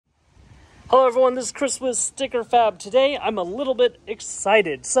Hello everyone, this is Chris with Sticker Fab. Today I'm a little bit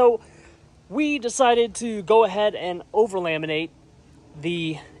excited. So we decided to go ahead and over laminate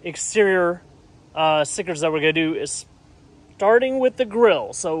the exterior stickers that we're going to do, is starting with the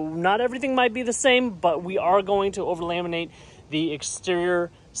grill. So not everything might be the same, but we are going to over laminate the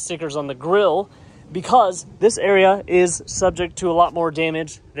exterior stickers on the grill because this area is subject to a lot more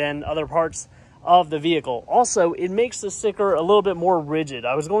damage than other parts of the vehicle. Also, it makes the sticker a little bit more rigid.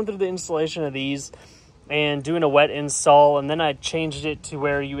 I was going through the installation of these and doing a wet install, and then I changed it to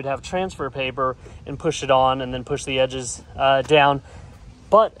where you would have transfer paper and push it on and then push the edges down.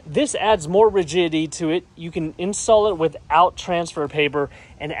 But this adds more rigidity to it. You can install it without transfer paper,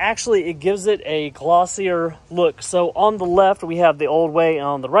 and actually it gives it a glossier look. So on the left we have the old way, and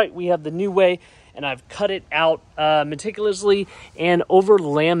on the right we have the new way, and I've cut it out meticulously and over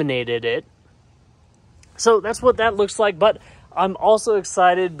laminated it. So that's what that looks like, but I'm also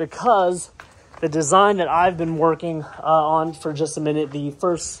excited because the design that I've been working on for just a minute, the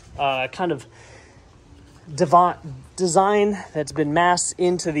first kind of design that's been massed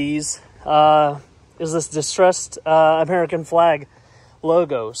into these is this distressed American flag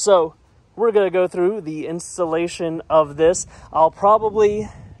logo. So we're going to go through the installation of this. I'll probably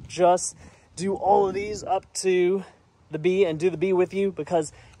just do all of these up to the B and do the B with you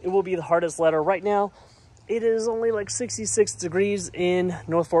because it will be the hardest letter. Right now, it is only like 66 degrees in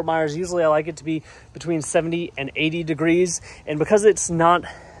North Fort Myers. Usually I like it to be between 70 and 80 degrees. And because it's not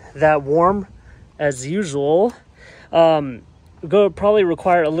that warm as usual, probably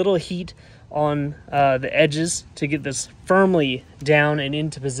require a little heat on the edges to get this firmly down and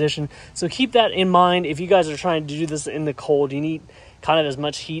into position. So keep that in mind. If you guys are trying to do this in the cold, you need kind of as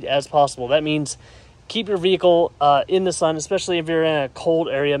much heat as possible. That means keep your vehicle in the sun, especially if you're in a cold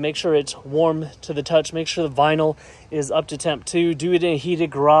area. Make sure it's warm to the touch. Make sure the vinyl is up to temp too. Do it in a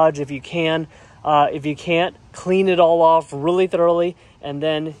heated garage if you can. If you can't, clean it all off really thoroughly and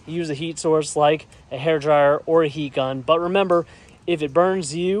then use a heat source like a hairdryer or a heat gun. But remember, if it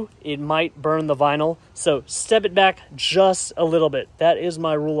burns you, it might burn the vinyl. So step it back just a little bit. That is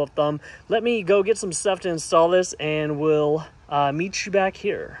my rule of thumb. Let me go get some stuff to install this and we'll meet you back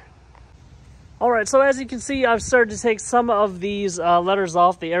here. Alright, so as you can see, I've started to take some of these letters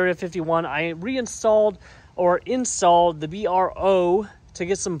off the Area 51. I reinstalled or installed the BRO to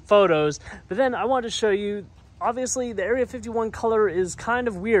get some photos, but then I wanted to show you, obviously the Area 51 color is kind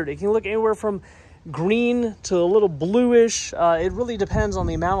of weird. It can look anywhere from green to a little bluish. It really depends on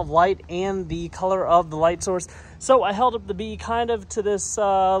the amount of light and the color of the light source. So I held up the B kind of to this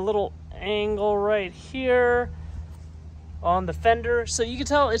little angle right here on the fender, so you can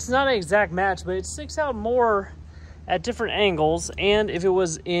tell it's not an exact match, but it sticks out more at different angles, and if it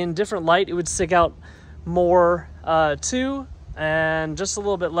was in different light it would stick out more too, and just a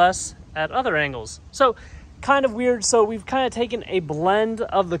little bit less at other angles. So kind of weird. So we've kind of taken a blend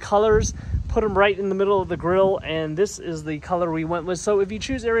of the colors, put them right in the middle of the grill, and this is the color we went with. So if you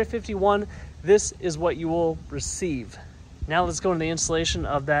choose Area 51, this is what you will receive. Now let's go into the installation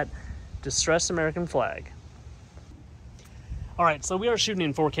of that distressed American flag. All right, so we are shooting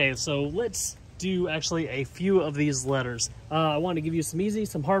in 4K, so let's do actually a few of these letters. I want to give you some easy,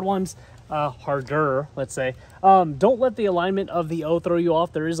 some hard ones, harder, let's say. Don't let the alignment of the O throw you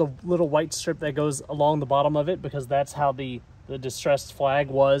off. There is a little white strip that goes along the bottom of it because that's how the distressed flag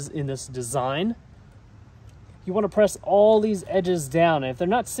was in this design. You want to press all these edges down, and if they're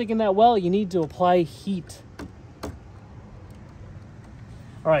not sticking that well, you need to apply heat.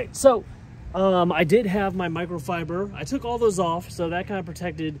 All right, so I did have my microfiber. I took all those off, so that kind of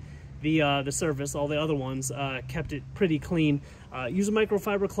protected the surface. All the other ones kept it pretty clean. Use a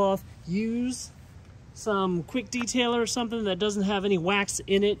microfiber cloth. Use some quick detailer or something that doesn't have any wax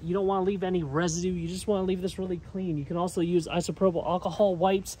in it. You don't want to leave any residue. You just want to leave this really clean. You can also use isopropyl alcohol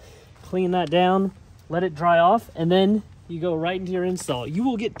wipes. Clean that down. Let it dry off, and then you go right into your install. You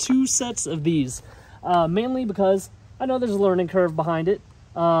will get 2 sets of these, mainly because I know there's a learning curve behind it.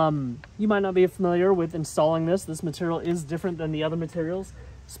 You might not be familiar with installing this. This material is different than the other materials,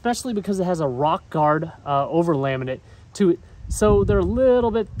 especially because it has a rock guard over laminate to it, so they're a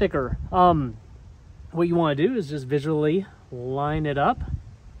little bit thicker. What you want to do is just visually line it up.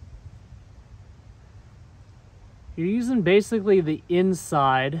 You're using basically the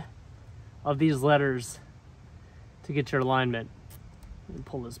inside of these letters to get your alignment. Let me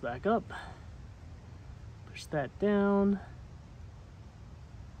pull this back up, push that down,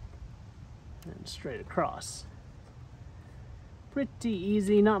 and straight across. Pretty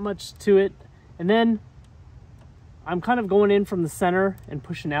easy, not much to it. And then I'm kind of going in from the center and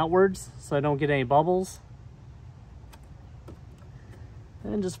pushing outwards so I don't get any bubbles.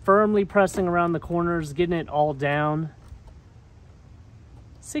 And just firmly pressing around the corners, getting it all down.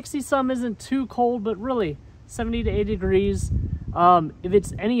 60 some isn't too cold, but really 70 to 80 degrees. If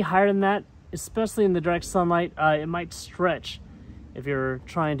it's any higher than that, especially in the direct sunlight, it might stretch if you're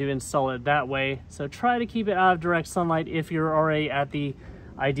trying to install it that way. So try to keep it out of direct sunlight if you're already at the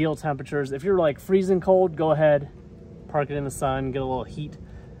ideal temperatures. If you're like freezing cold, go ahead, park it in the sun, get a little heat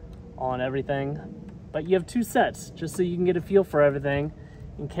on everything. But you have 2 sets just so you can get a feel for everything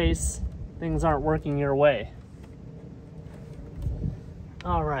in case things aren't working your way.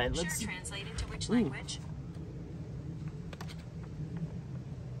 All right, let's translate into which language?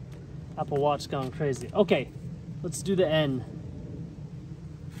 Apple Watch gone crazy. Okay, let's do the N.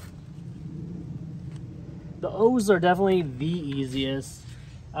 The O's are definitely the easiest.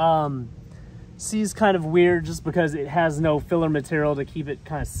 C is kind of weird just because it has no filler material to keep it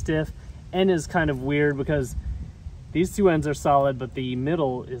kind of stiff. N is kind of weird because these 2 ends are solid, but the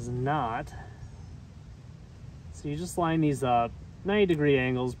middle is not. So you just line these up, 90-degree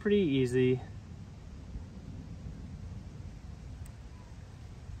angles, pretty easy.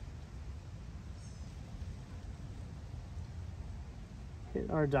 Hit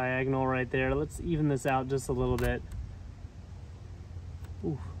our diagonal right there. Let's even this out just a little bit.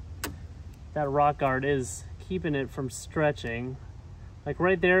 Ooh. That rock guard is keeping it from stretching. Like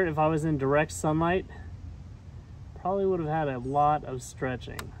right there, if I was in direct sunlight, probably would have had a lot of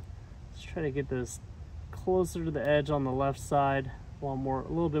stretching. Let's try to get this closer to the edge on the left side. A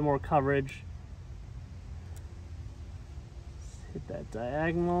little bit more coverage. Let's hit that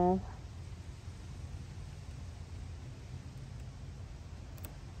diagonal.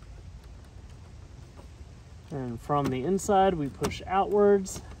 And from the inside, we push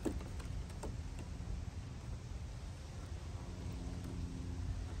outwards.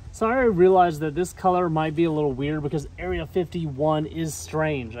 So I realized that this color might be a little weird because Area 51 is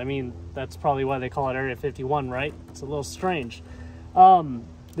strange. I mean, that's probably why they call it Area 51, right? It's a little strange.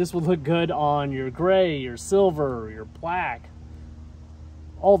 This would look good on your gray, your silver, your black,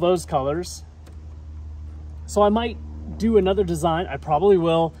 all those colors. So I might do another design. I probably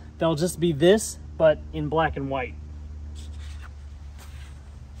will. That'll just be this, but in black and white.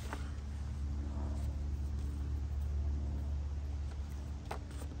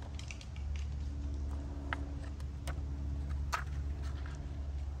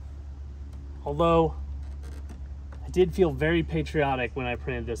 Although, I did feel very patriotic when I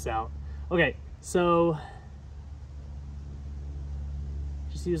printed this out. Okay, so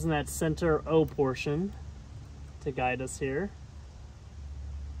just using that center O portion to guide us here.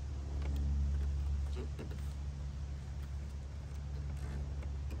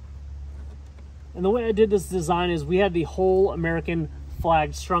 And the way I did this design is we had the whole American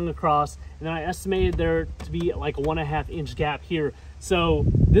flag strung across, and then I estimated there to be like a 1.5 inch gap here. So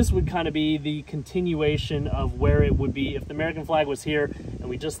this would kind of be the continuation of where it would be if the American flag was here and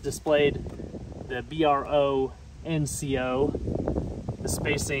we just displayed the BRO NCO. The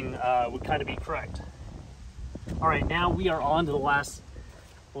spacing would kind of be correct. All right, now we are on to the last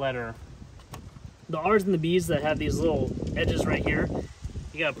letter. The R's and the B's that have these little edges right here,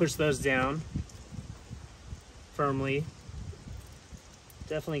 you gotta push those down firmly.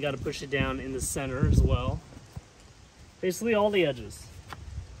 Definitely got to push it down in the center as well. Basically all the edges.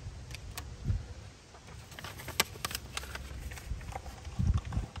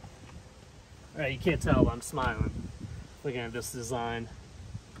 All right, you can't tell, but I'm smiling looking at this design.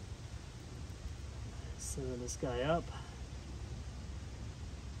 Center this guy up.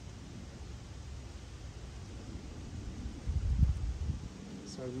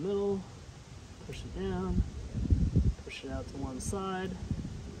 Start in the middle, push it down, push it out to one side.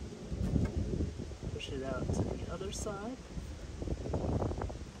 Push it out to the other side.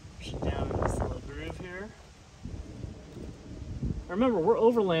 Push it down in this little groove here. Remember, we're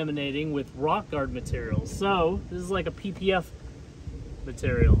over laminating with rock guard material, so this is like a PPF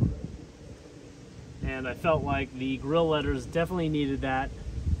material. And I felt like the Grille letters definitely needed that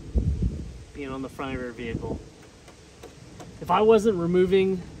being on the front of your vehicle. If I wasn't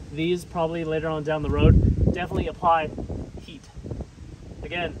removing these probably later on down the road, definitely apply heat.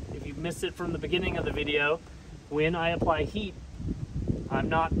 Again, if you missed it from the beginning of the video, when I apply heat, I'm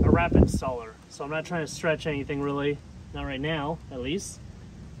not a wrap installer, so I'm not trying to stretch anything really, not right now at least.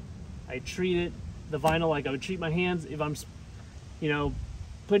 I treat the vinyl like I would treat my hands. If I'm,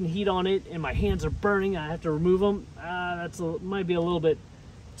 putting heat on it and my hands are burning, I have to remove them. Might be a little bit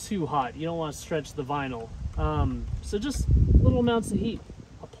too hot. You don't want to stretch the vinyl. So just little amounts of heat.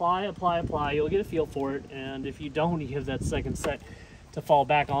 Apply, apply, apply. You'll get a feel for it, and if you don't, you have that second set to fall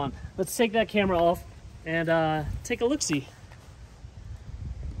back on. Let's take that camera off and take a look-see.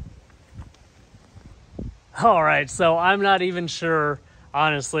 All right, so I'm not even sure,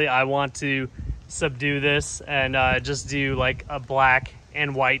 honestly, I want to subdue this and just do like a black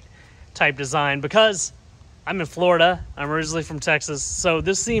and white type design because I'm in Florida. I'm originally from Texas, so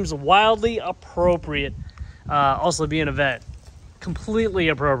this seems wildly appropriate. Also being a vet, completely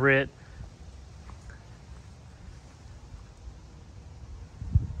appropriate.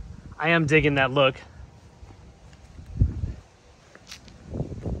 I am digging that look.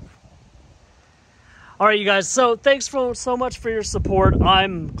 All right, you guys, so thanks so much for your support.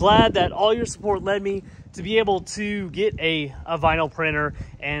 I'm glad that all your support led me to be able to get a vinyl printer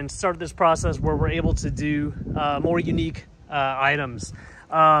and start this process where we're able to do more unique items.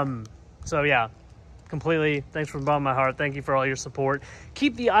 So yeah, completely, thanks from the bottom of my heart. Thank you for all your support.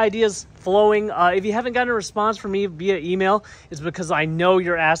 Keep the ideas flowing. If you haven't gotten a response from me via email, it's because I know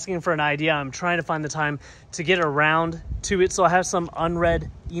you're asking for an idea. I'm trying to find the time to get around to it, so I have some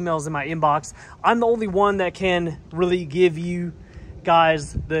unread emails in my inbox. I'm the only one that can really give you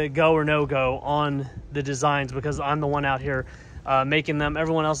guys the go or no go on the designs because I'm the one out here making them.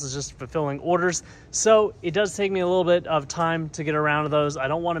 Everyone else is just fulfilling orders, so it does take me a little bit of time to get around to those. I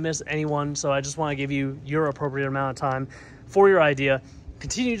don't want to miss anyone, so I just want to give you your appropriate amount of time for your idea.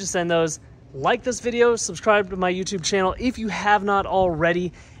 Continue to send those. Like this video, subscribe to my YouTube channel if you have not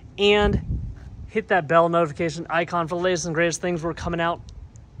already, and hit that bell notification icon for the latest and greatest things we're coming out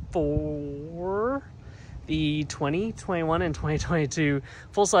for the 2021 and 2022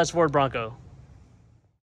 full-size Ford Bronco.